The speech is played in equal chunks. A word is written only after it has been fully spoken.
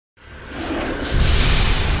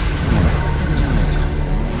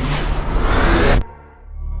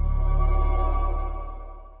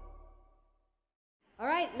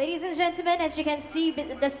Ladies and gentlemen, as you can see,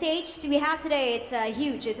 the stage we have today, it's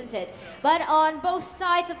huge, isn't it? But on both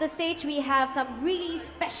sides of the stage, we have some really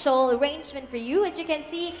special arrangement for you. As you can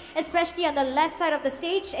see, especially on the left side of the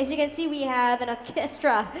stage, as you can see, we have an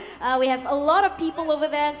orchestra. We have a lot of people over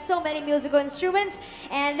there, so many musical instruments.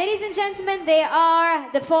 And ladies and gentlemen, they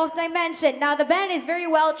are the fourth dimension. Now, the band is very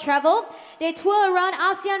well traveled. They tour around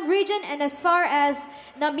ASEAN region and as far as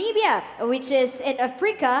Namibia, which is in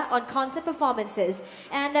Africa, on concert performances.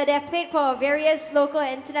 And they have played for various local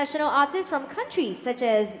and international artists from countries such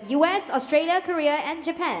as US, Australia, Korea, and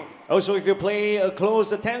Japan. Also, if you pay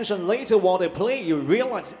close attention later while they play, you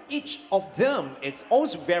realize each of them is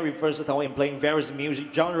also very versatile in playing various music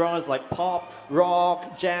genres like pop,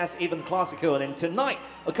 rock, jazz, even classical. And tonight,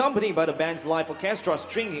 accompanied by the band's live orchestra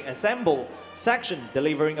stringing ensemble section,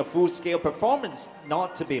 delivering a full-scale performance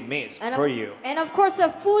not to be missed for you. And of course, a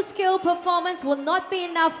full-scale performance will not be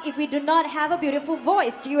enough if we do not have a beautiful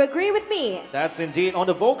voice. Do you agree with me? That's indeed. On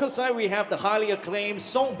the vocal side, we have the highly acclaimed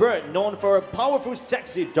songbird known for a powerful,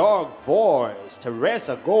 sexy, dark voice,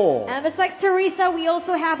 Teresa. And besides Teresa, we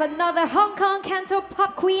also have another Hong Kong canto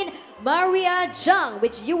pop queen, Maria Zhang,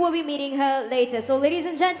 which you will be meeting her later. So ladies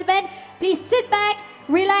and gentlemen, please sit back,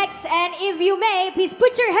 relax, and if you may, please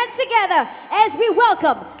put your hands together as we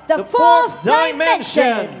welcome the fourth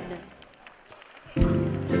dimension.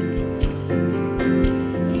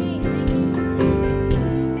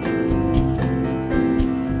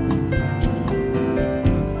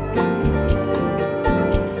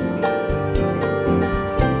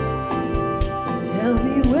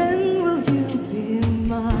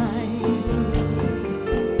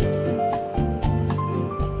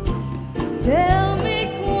 Tell me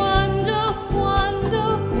quando, quando,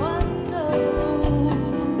 quando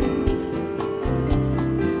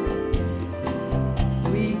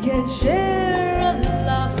we can share a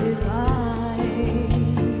love divine.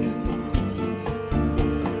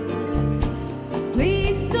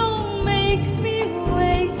 Please don't make me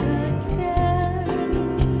wait again.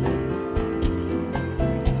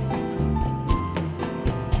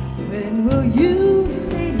 When will you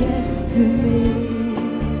say yes to me?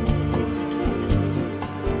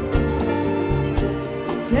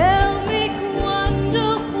 Tell me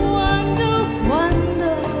quando, quando,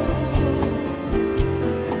 quando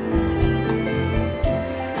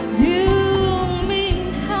you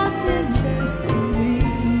mean happiness to me.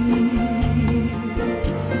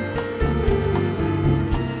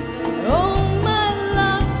 Oh my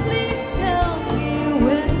love, please tell me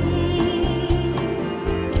when.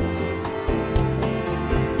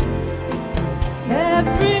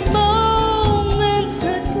 Every moment's a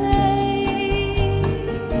day.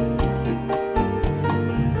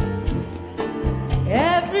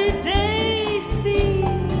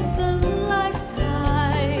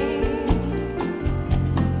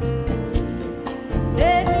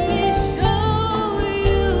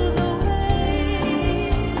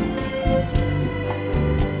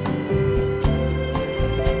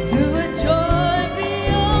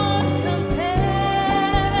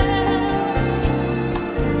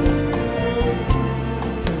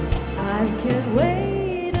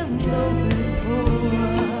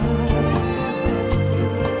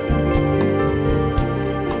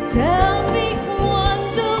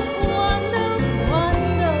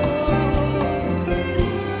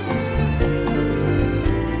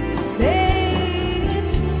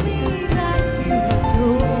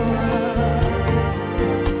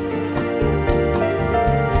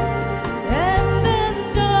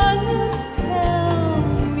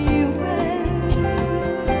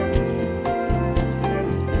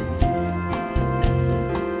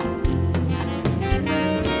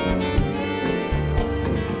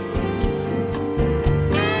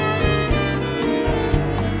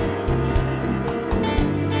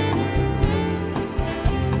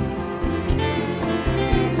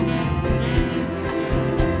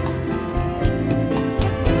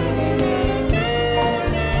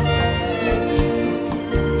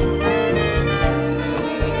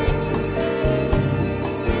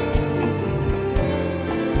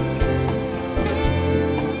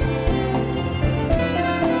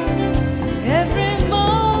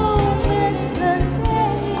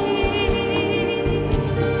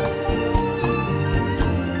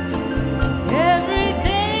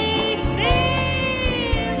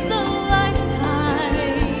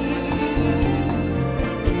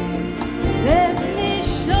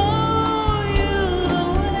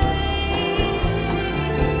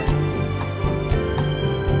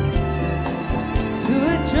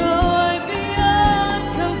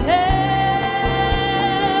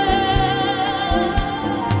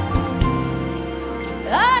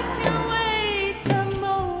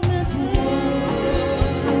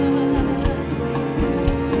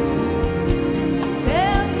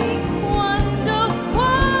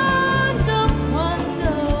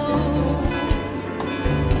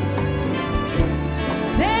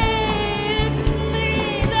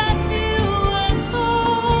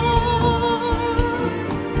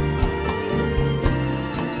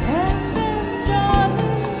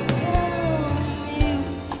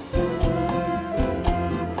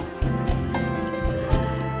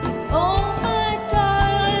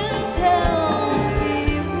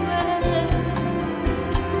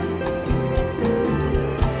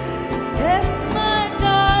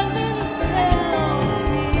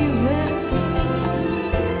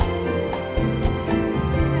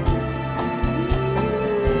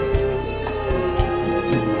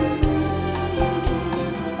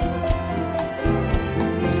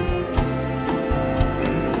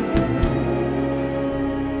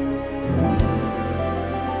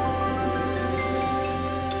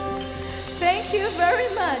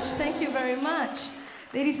 much. Thank you very much.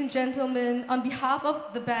 Ladies and gentlemen, on behalf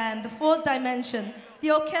of the band, the Fourth Dimension, the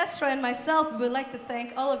orchestra, and myself, we would like to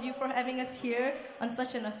thank all of you for having us here on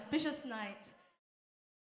such an auspicious night.